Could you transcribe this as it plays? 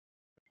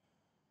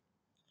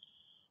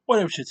What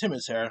up, Tim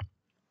is here.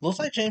 Looks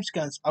like James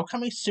Gunn's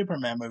upcoming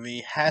Superman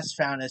movie has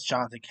found its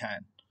Jonathan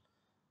Kent.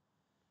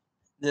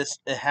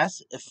 It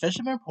has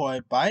officially been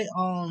reported by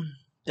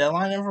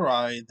Deadline and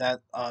Variety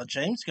that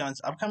James Gunn's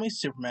upcoming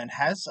Superman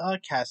has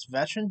cast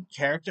veteran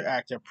character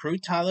actor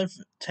Pruitt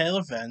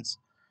Taylor Vince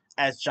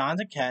as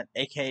Jonathan Kent,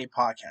 aka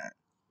Pa Kent.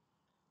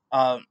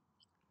 Um,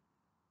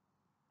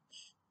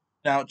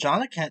 Now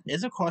Jonathan Kent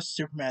is of course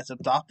Superman's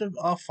adoptive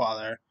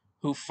father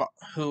who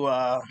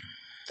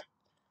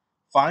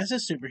finds a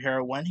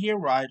superhero when he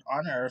arrived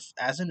on Earth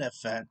as an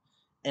infant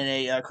in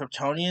a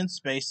Kryptonian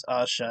space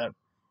ship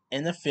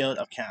in the field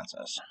of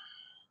Kansas.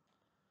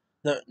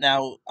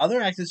 Now,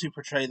 other actors who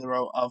portray the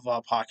role of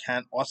Pa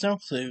Kent also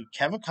include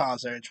Kevin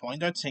Costner in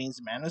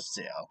 2013's Man of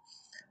Steel,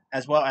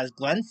 as well as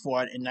Glenn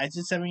Ford in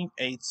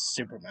 1978's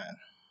Superman.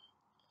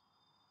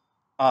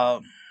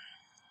 Um,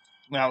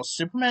 Now,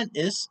 Superman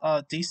is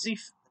the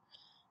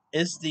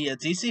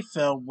DC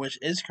film which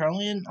is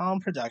currently in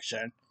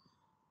production,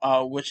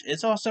 which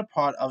is also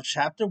part of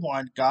Chapter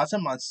One: Gods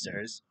and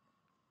Monsters,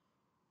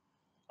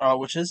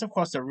 which is, of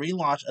course, the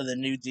relaunch of the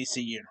new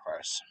DC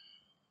universe.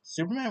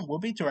 Superman will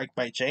be directed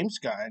by James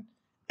Gunn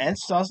and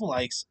stars the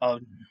likes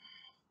of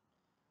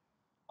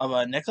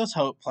Nicholas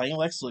Hoult playing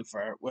Lex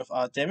Luthor, with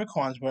David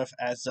Cornsworth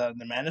as the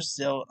Man of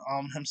Steel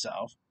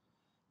himself.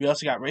 We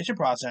also got Rachel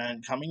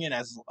Brosnahan coming in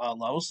as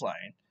Lois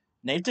Lane,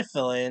 Nate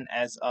DeFillion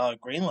as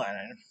Green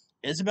Lantern,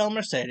 Isabel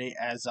Mercedes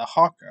as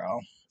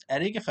Hawkgirl,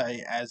 Eddie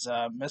Gaffey as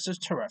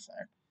Mrs.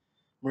 Terrific,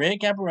 Maria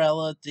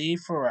Gabriela de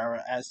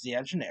Ferreira as the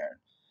Engineer,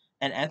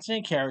 and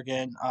Anthony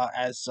Kerrigan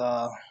as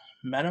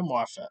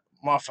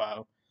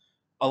Morpho,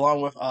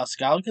 along with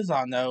Scarlett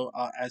Gazano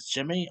as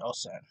Jimmy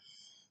Olsen,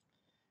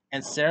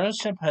 and Sarah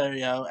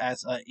Shapiro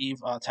as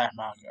Eve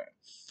Tackmacher,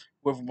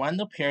 with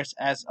Wendell Pierce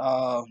as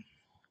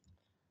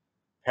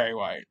Perry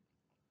White.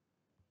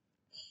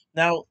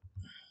 Now,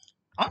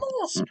 I'm a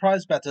little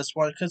surprised about this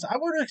one because I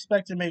would have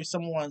expected maybe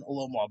someone a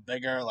little more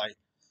bigger, like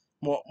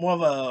more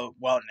of a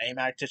well-named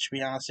actor, to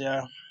be honest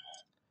here.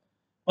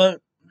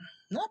 But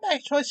not a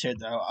bad choice here,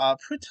 though.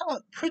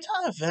 Pruitt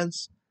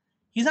Vince,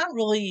 he's not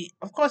really,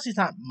 of course, he's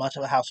not much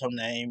of a household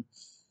name.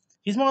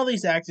 He's one of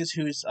these actors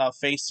whose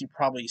face you've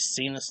probably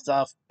seen and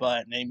stuff,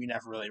 but name you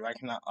never really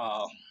recognize,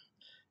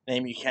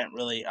 name you can't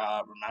really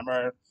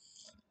remember.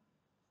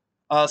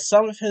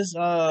 Some of his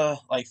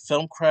like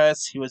film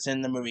credits, he was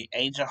in the movie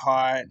Angel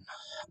Heart,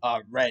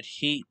 Red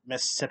Heat,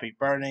 Mississippi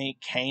Burning,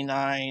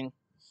 K-9,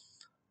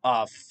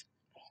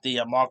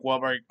 the Mark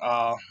Wahlberg,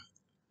 oh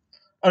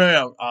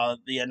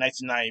the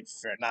 1990,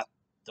 not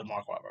the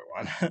Mark Wahlberg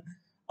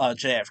one,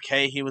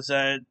 JFK he was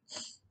in,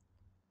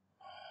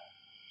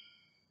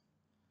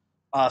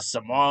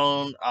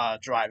 Simone,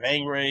 Drive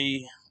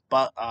Angry,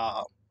 but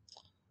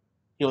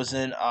he was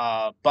in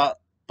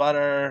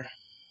Butter,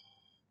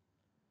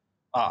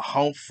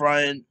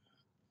 Homefront.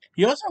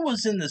 He also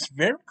was in this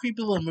very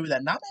creepy little movie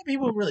that not many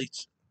people really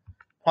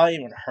probably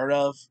even heard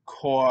of,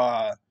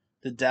 called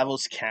The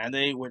Devil's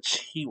Candy,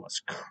 which he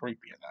was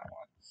creepy in that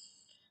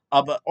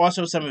one. But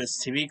also some of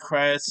his TV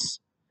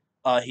credits.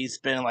 He's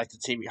been in like the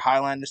TV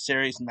Highlander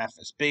series,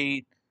 Memphis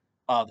Beat,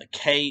 The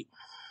Cape,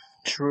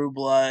 True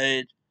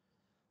Blood.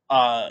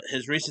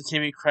 His recent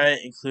TV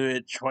credit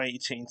included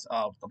 2018's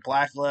The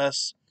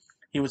Blacklist.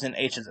 He was in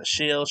Agents of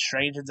Shield,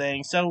 Stranger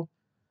Things. So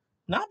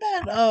not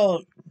bad.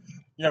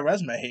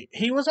 Resume.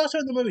 He was also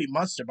in the movie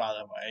Monster, by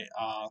the way.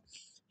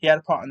 He had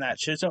a part in that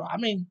too. So I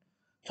mean,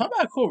 talk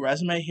about a cool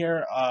resume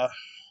here. I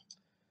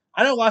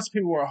know lots of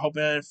people were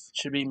hoping it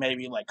should be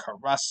maybe like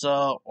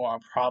Caressa or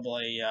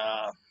probably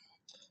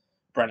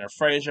Brendan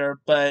Fraser,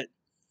 but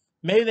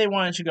maybe they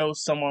wanted to go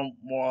someone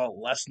more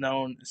less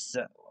known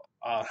instead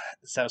of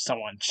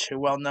someone too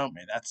well known.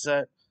 Maybe that's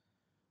it.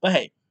 But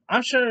hey,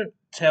 I'm sure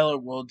Taylor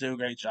will do a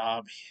great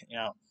job.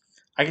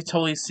 I could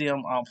totally see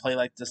him play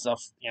like this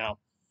stuff.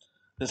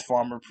 This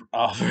farmer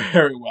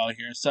very well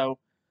here. So,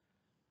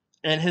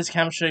 and his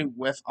chemistry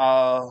with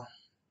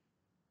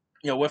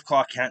with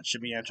Clark Kent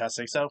should be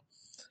interesting. So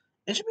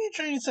it should be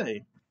intriguing to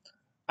see.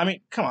 I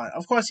mean, come on.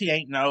 Of course, he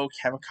ain't no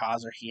Kevin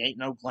Costner. He ain't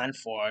no Glenn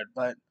Ford,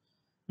 but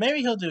maybe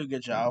he'll do a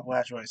good job. We'll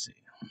have to wait and see.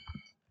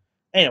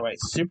 Anyway,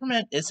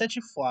 Superman is set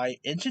to fly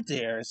into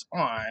theaters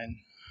on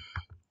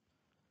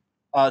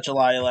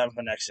July 11th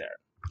of next year.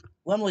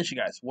 Let me let you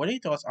guys. What are your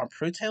thoughts on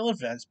Pruitt Taylor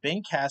Vince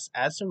being cast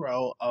as the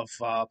role of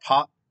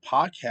Pa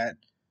Kent,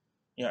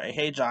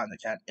 aka John the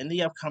Kent, in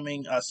the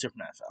upcoming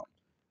Superman film?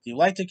 Do you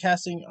like the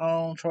casting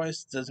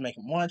choice? Does it make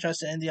it more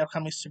interested in the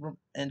upcoming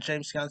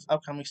James Gunn's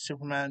upcoming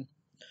Superman?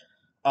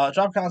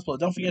 Drop comments below.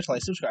 Don't forget to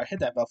like, subscribe, hit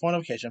that bell for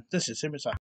notification. This is Super